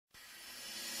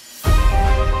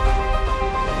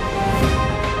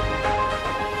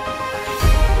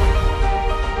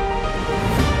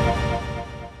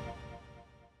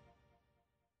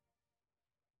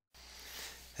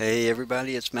Hey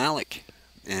everybody, it's Malik,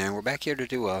 and we're back here to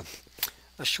do a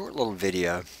short little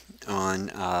video on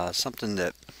something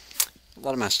that a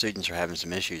lot of my students are having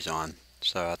some issues on.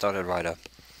 So I thought I'd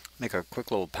make a quick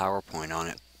little PowerPoint on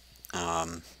it,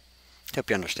 to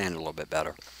help you understand it a little bit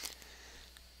better.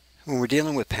 When we're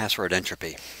dealing with password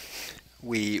entropy,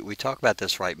 we talk about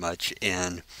this right much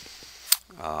in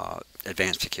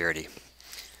advanced security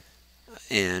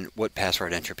and what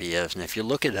password entropy is. And if you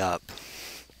look it up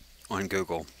on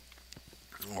Google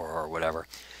or whatever,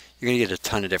 you're going to get a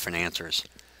ton of different answers.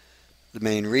 The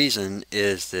main reason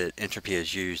is that entropy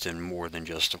is used in more than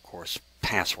just, of course,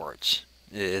 passwords.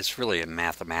 It's really a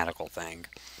mathematical thing.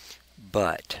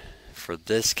 But for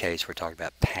this case, we're talking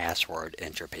about password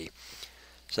entropy.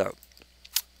 So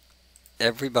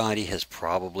everybody has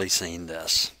probably seen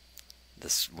this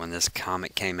when this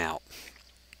comic came out.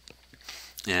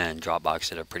 And Dropbox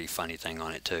did a pretty funny thing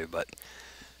on it too, but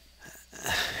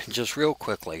just real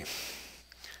quickly,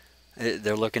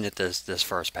 they're looking at this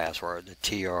first password, the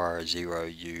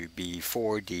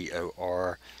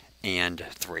TR0UB4DOR and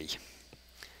 3.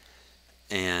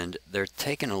 And they're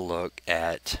taking a look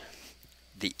at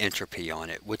the entropy on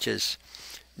it, which is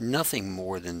nothing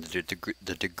more than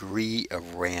the degree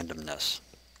of randomness.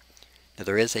 Now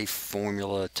there is a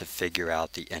formula to figure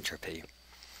out the entropy.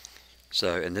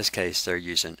 So in this case, they're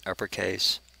using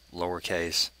uppercase,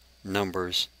 lowercase,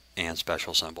 numbers, and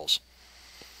special symbols.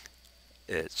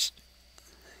 It's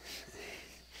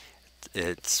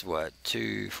what,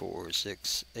 2, 4,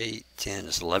 6, 8, 10,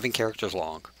 it's 11 characters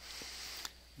long.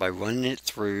 By running it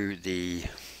through the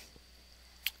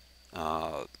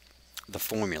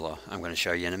formula I'm going to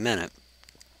show you in a minute,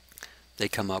 they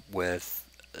come up with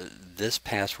this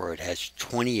password has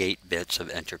 28 bits of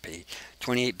entropy,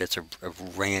 28 bits of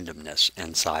randomness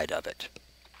inside of it.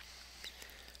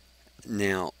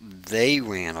 Now, they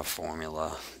ran a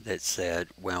formula that said,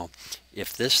 well,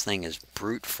 if this thing is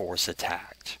brute force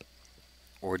attacked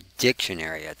or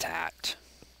dictionary attacked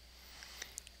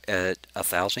at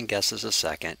 1,000 guesses a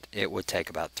second, it would take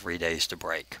about 3 days to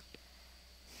break.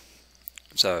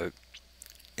 So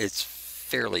it's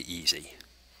fairly easy.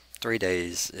 3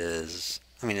 days is,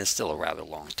 I mean, it's still a rather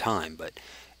long time, but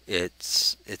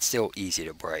it's still easy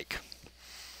to break.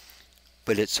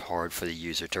 But it's hard for the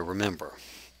user to remember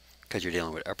because you're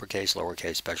dealing with uppercase,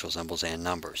 lowercase, special symbols, and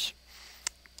numbers.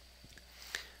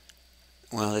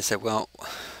 Well, they said, well,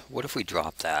 what if we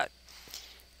drop that?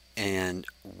 And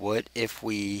what if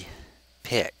we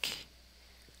pick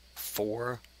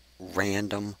 4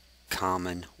 random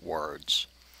common words?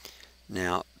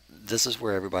 Now, this is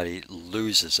where everybody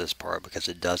loses this part because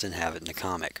it doesn't have it in the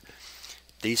comic.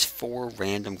 These 4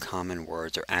 random common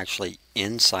words are actually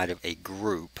inside of a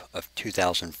group of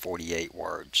 2048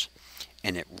 words,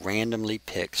 and it randomly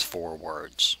picks 4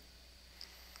 words.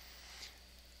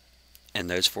 And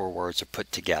those 4 words are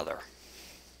put together.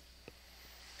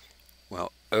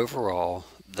 Well, overall,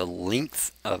 the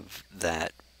length of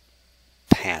that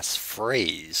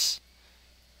passphrase,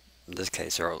 in this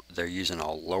case they're using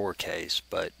all lowercase,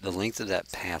 but the length of that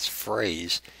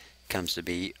passphrase comes to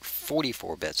be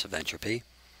 44 bits of entropy,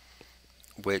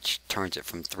 which turns it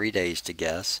from 3 days to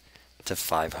guess to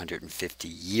 550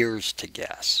 years to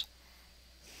guess.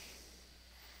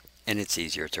 And it's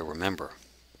easier to remember.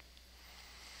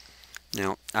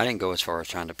 Now, I didn't go as far as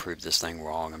trying to prove this thing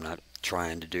wrong. I'm not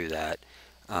trying to do that.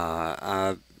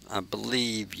 I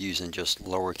believe using just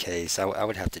lowercase, I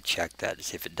would have to check that to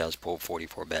see if it does pull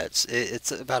 44 bits.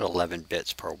 It's about 11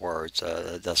 bits per word, so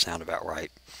that does sound about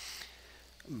right.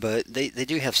 But they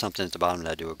do have something at the bottom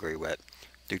that I do agree with.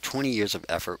 Through 20 years of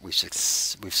effort, we've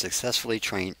successfully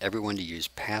trained everyone to use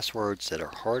passwords that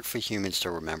are hard for humans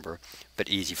to remember, but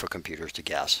easy for computers to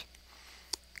guess.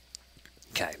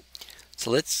 Okay, so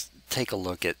let's take a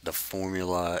look at the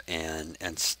formula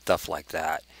and stuff like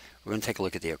that. We're going to take a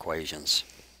look at the equations.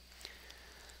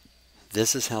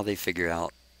 This is how they figure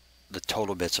out the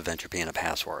total bits of entropy in a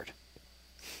password.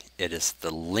 It is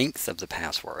the length of the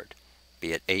password,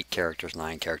 be it 8 characters,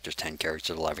 9 characters, 10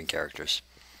 characters, 11 characters,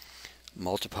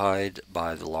 multiplied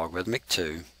by the logarithmic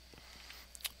 2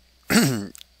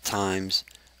 times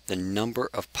the number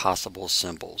of possible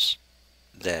symbols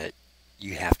that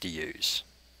you have to use.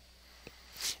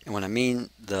 And when I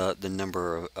mean the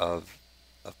number of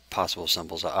possible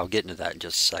symbols, I'll get into that in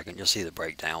just a second. You'll see the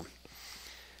breakdown.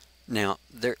 Now,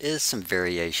 there is some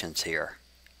variations here.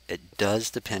 It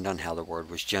does depend on how the word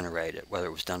was generated, whether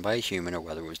it was done by a human or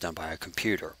whether it was done by a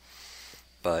computer.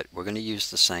 But we're going to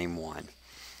use the same one.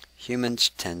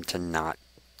 Humans tend to not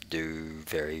do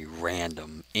very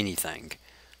random anything.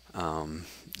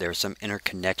 There's some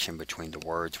interconnection between the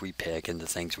words we pick and the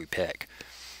things we pick.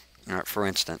 For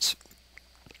instance,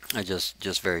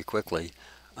 just very quickly,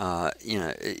 you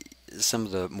know, some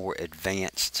of the more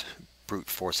advanced brute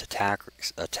force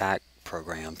attack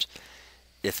programs,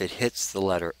 if it hits the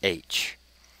letter H,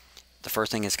 the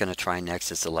first thing it's going to try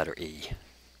next is the letter E,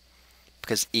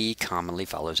 because E commonly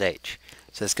follows H.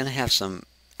 So it's going to have some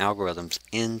algorithms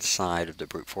inside of the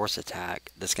brute force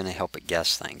attack that's going to help it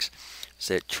guess things.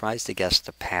 So it tries to guess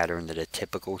the pattern that a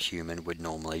typical human would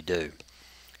normally do.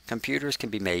 Computers can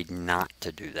be made not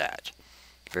to do that.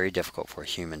 Very difficult for a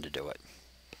human to do it.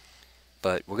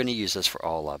 But we're going to use this for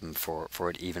all of them for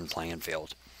an even playing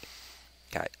field.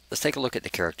 Okay, let's take a look at the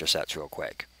character sets real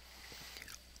quick.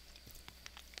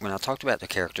 When I talked about the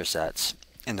character sets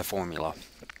in the formula,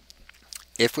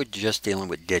 if we're just dealing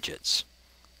with digits,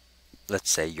 let's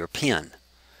say your pen,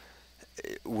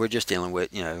 we're just dealing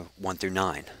with, 1 through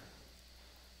 9.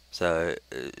 So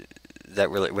that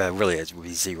really, well, really it would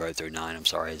be 0 through 9. I'm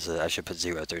sorry, so I should put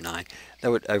 0 through 9.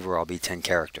 That would overall be 10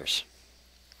 characters.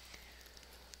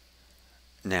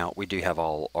 Now, we do have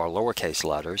all our lowercase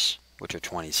letters, which are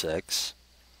 26.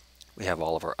 We have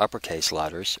all of our uppercase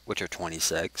letters, which are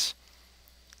 26.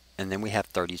 And then we have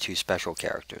 32 special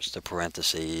characters, the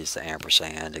parentheses, the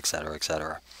ampersand, etc.,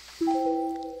 etc.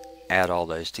 Add all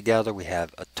those together, we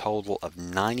have a total of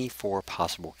 94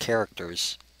 possible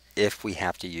characters if we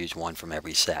have to use one from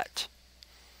every set.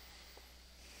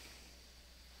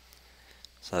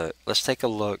 So let's take a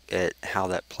look at how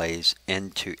that plays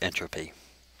into entropy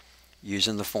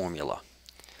using the formula.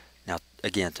 Now,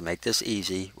 again, to make this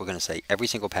easy, we're going to say every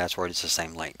single password is the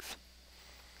same length.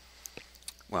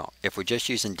 Well, if we're just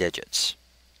using digits,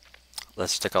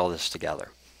 let's stick all this together.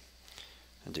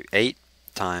 And do 8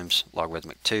 times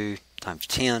logarithmic 2 times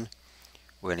 10.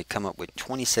 We're going to come up with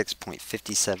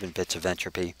 26.57 bits of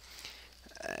entropy.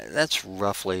 That's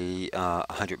roughly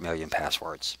 100 million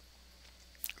passwords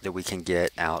that we can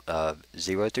get out of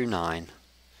 0 through 9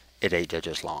 at 8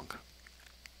 digits long.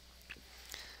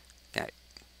 Okay.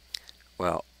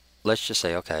 Well, let's just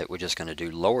say, okay, we're just going to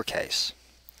do lowercase.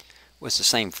 Well, it's the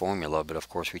same formula, but of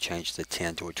course we changed the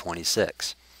 10 to a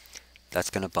 26.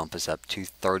 That's going to bump us up to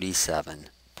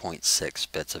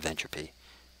 37.6 bits of entropy,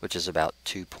 which is about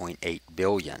 2.8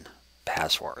 billion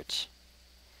passwords,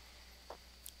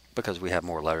 because we have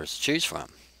more letters to choose from.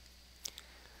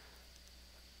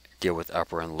 Deal with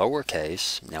upper and lower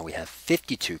case. Now we have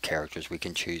 52 characters we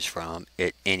can choose from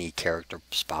at any character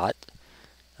spot.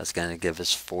 That's going to give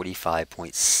us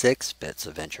 45.6 bits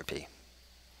of entropy,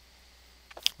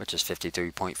 which is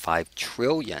 53.5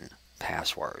 trillion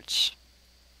passwords.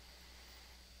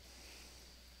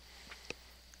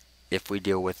 If we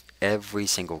deal with every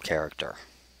single character,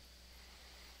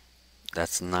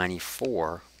 that's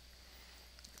 94.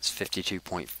 It's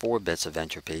 52.4 bits of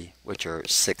entropy, which are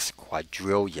 6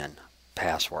 quadrillion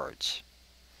passwords.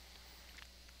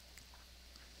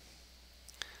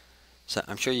 So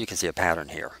I'm sure you can see a pattern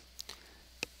here.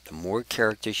 The more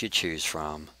characters you choose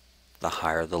from, the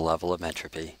higher the level of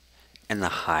entropy, and the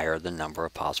higher the number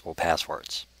of possible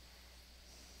passwords.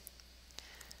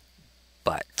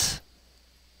 But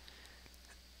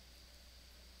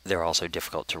they're also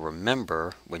difficult to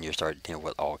remember when you start dealing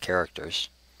with all characters.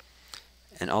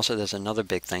 And also there's another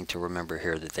big thing to remember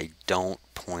here that they don't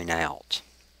point out.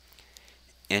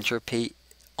 Entropy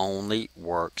only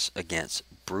works against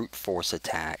brute force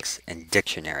attacks and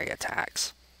dictionary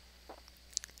attacks.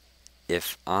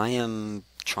 If I am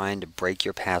trying to break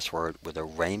your password with a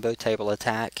rainbow table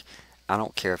attack, I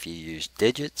don't care if you use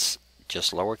digits,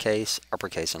 just lowercase,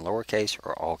 uppercase, and lowercase,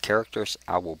 or all characters,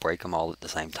 I will break them all at the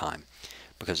same time.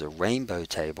 Because a rainbow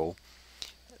table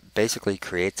basically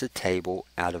creates a table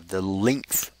out of the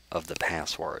length of the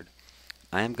password.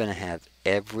 I am going to have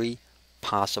every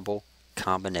possible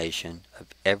combination of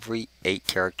every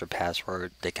 8-character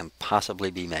password that can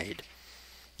possibly be made.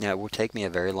 Now, it will take me a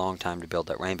very long time to build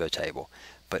that rainbow table,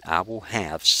 but I will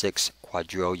have 6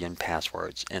 quadrillion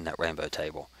passwords in that rainbow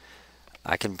table.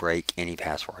 I can break any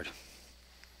password.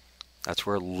 That's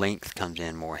where length comes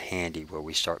in more handy, where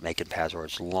we start making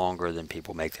passwords longer than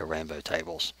people make their rainbow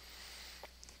tables.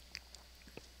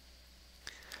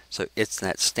 So it's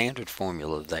that standard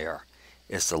formula there.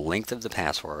 It's the length of the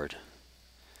password,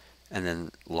 and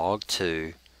then log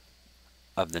 2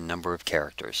 of the number of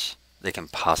characters that can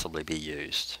possibly be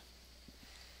used.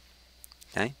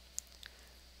 Okay?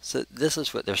 So this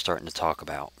is what they're starting to talk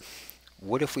about.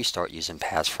 What if we start using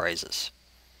passphrases?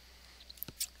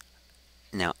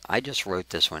 Now, I just wrote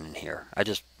this one in here. I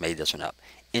just made this one up.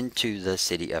 Into the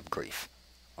city of grief.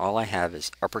 All I have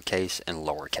is uppercase and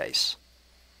lowercase.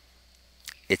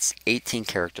 It's 18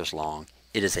 characters long.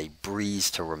 It is a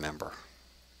breeze to remember.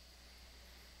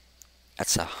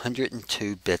 That's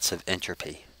 102 bits of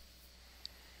entropy.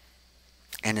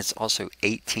 and it's also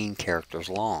 18 characters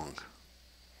long.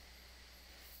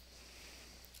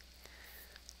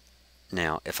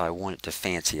 Now, if I wanted to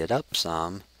fancy it up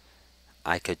some,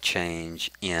 I could change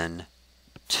in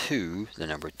 2, the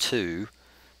number 2,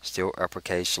 still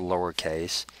uppercase,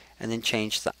 lowercase, and then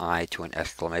change the I to an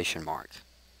exclamation mark.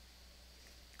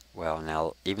 Well,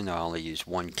 now, even though I only use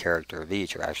one character of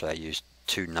each, or actually I use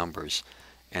 2 numbers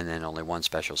and then only one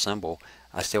special symbol,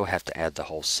 I still have to add the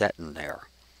whole set in there.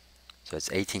 So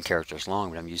it's 18 characters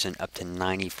long, but I'm using up to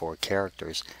 94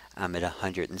 characters. I'm at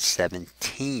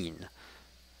 117,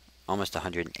 almost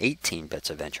 118 bits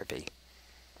of entropy.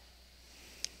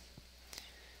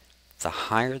 The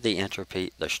higher the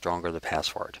entropy, the stronger the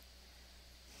password.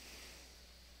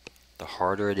 The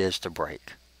harder it is to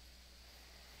break,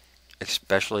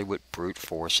 especially with brute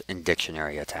force and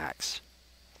dictionary attacks.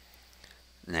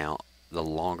 Now, the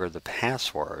longer the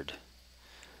password,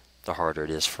 the harder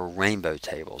it is for rainbow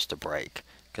tables to break,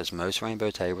 because most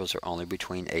rainbow tables are only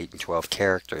between 8 and 12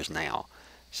 characters now.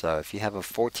 So if you have a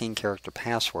 14 character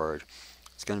password,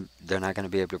 they're not going to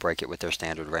be able to break it with their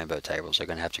standard rainbow tables. They're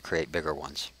going to have to create bigger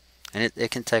ones. And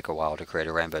it can take a while to create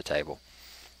a rainbow table.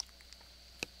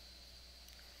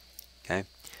 Okay,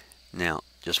 now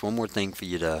just one more thing for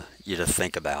you to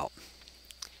think about.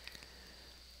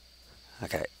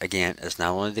 Okay, again, it's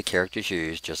not only the characters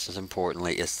used, just as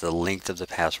importantly, it's the length of the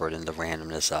password and the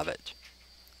randomness of it.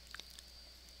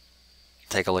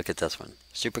 Take a look at this one.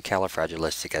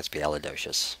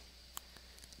 Supercalifragilisticexpialidocious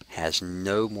has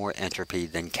no more entropy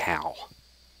than cow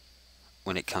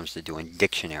when it comes to doing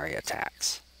dictionary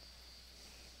attacks.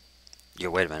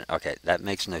 Wait a minute, okay, that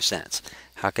makes no sense.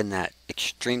 How can that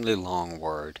extremely long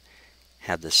word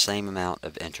have the same amount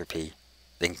of entropy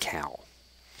than cow?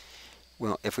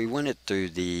 Well, if we went it through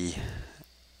the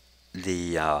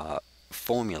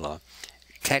formula,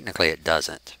 technically it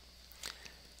doesn't.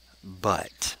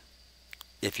 But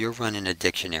if you're running a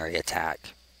dictionary attack,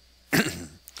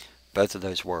 both of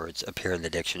those words appear in the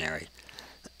dictionary.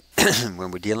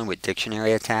 When we're dealing with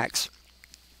dictionary attacks,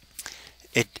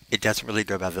 it doesn't really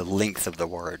go by the length of the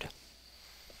word.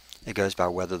 It goes by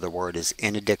whether the word is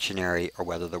in a dictionary or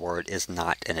whether the word is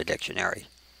not in a dictionary.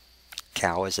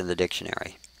 Cow is in the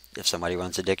dictionary. If somebody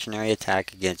runs a dictionary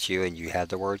attack against you and you have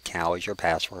the word cow as your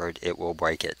password, it will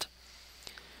break it.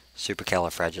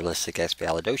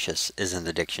 Supercalifragilisticexpialidocious is in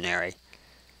the dictionary.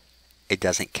 It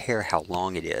doesn't care how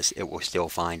long it is, it will still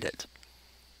find it.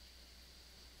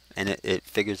 And it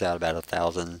figures out about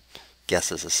 1,000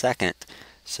 guesses a second.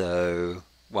 So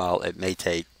while it may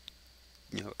take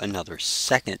another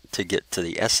second to get to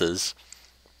the S's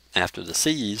after the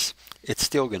C's, it's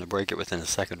still going to break it within a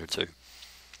second or two.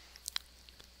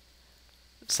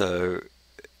 So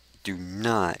do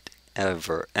not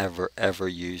ever, ever, ever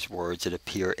use words that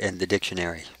appear in the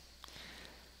dictionary.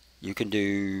 You can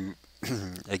do,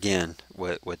 again,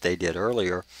 what they did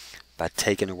earlier by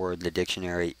taking a word in the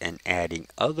dictionary and adding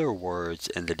other words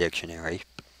in the dictionary.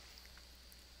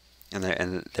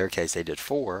 In their case, they did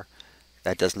 4.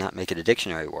 That does not make it a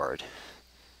dictionary word.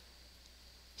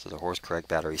 So the horse correct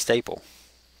battery staple.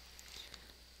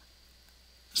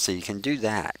 So you can do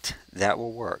that. That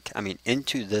will work. I mean,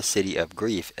 into the city of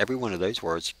grief, every one of those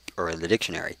words are in the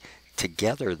dictionary.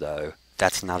 Together, though,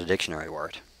 that's not a dictionary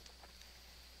word.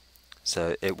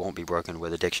 So it won't be broken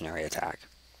with a dictionary attack.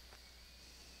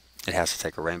 It has to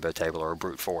take a rainbow table or a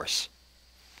brute force.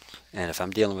 And if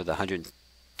I'm dealing with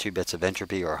 102 bits of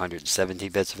entropy or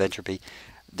 117 bits of entropy,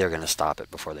 they're going to stop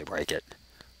it before they break it.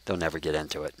 They'll never get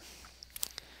into it.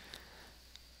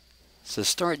 So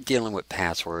start dealing with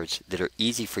passwords that are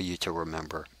easy for you to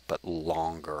remember, but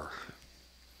longer.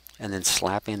 And then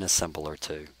slap in a symbol or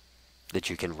two that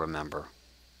you can remember.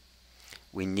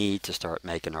 We need to start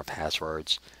making our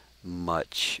passwords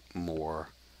much more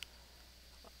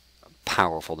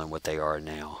powerful than what they are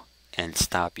now. And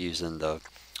stop using the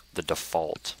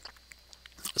default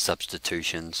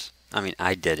substitutions. I mean,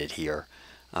 I did it here.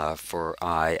 For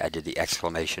I did the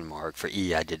exclamation mark. For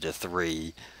E, I did the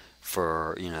 3.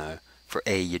 For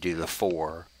A, you do the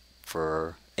 4.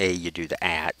 For A, you do the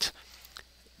at.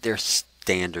 They're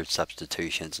standard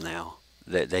substitutions now.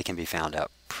 They can be found out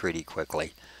pretty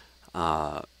quickly.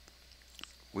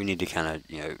 We need to kind of,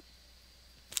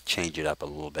 change it up a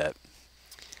little bit.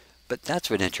 But that's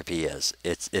what entropy is.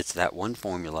 It's that one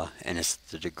formula, and it's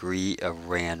the degree of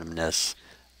randomness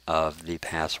of the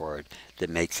password that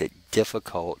makes it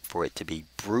difficult for it to be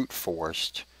brute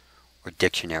forced or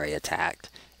dictionary attacked.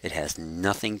 It has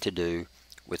nothing to do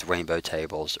with rainbow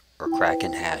tables or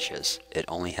cracking hashes. It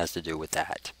only has to do with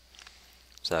that.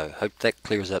 So hope that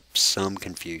clears up some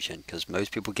confusion, because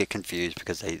most people get confused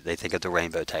because they think of the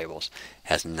rainbow tables. It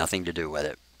has nothing to do with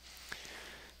it.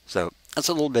 So that's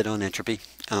a little bit on Entropy.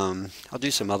 I'll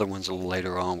do some other ones a little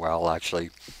later on where I'll actually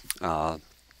uh,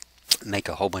 make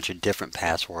a whole bunch of different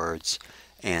passwords,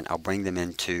 and I'll bring them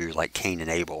into like Cain and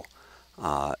Abel,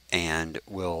 and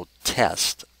we'll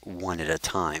test one at a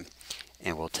time,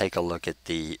 and we'll take a look at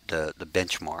the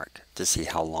benchmark to see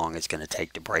how long it's going to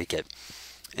take to break it.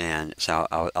 And so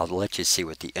I'll let you see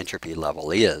what the entropy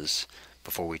level is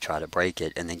before we try to break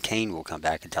it, and then Cain will come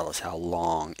back and tell us how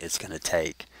long it's going to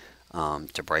take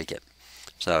to break it.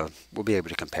 So we'll be able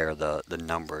to compare the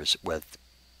numbers with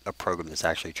a program that's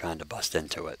actually trying to bust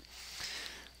into it.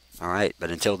 Alright, but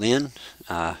until then,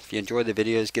 if you enjoyed the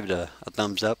videos, give it a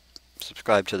thumbs up,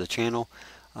 subscribe to the channel,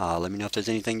 let me know if there's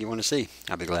anything you want to see.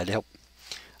 I'll be glad to help.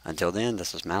 Until then,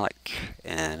 this is Malik,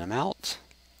 and I'm out.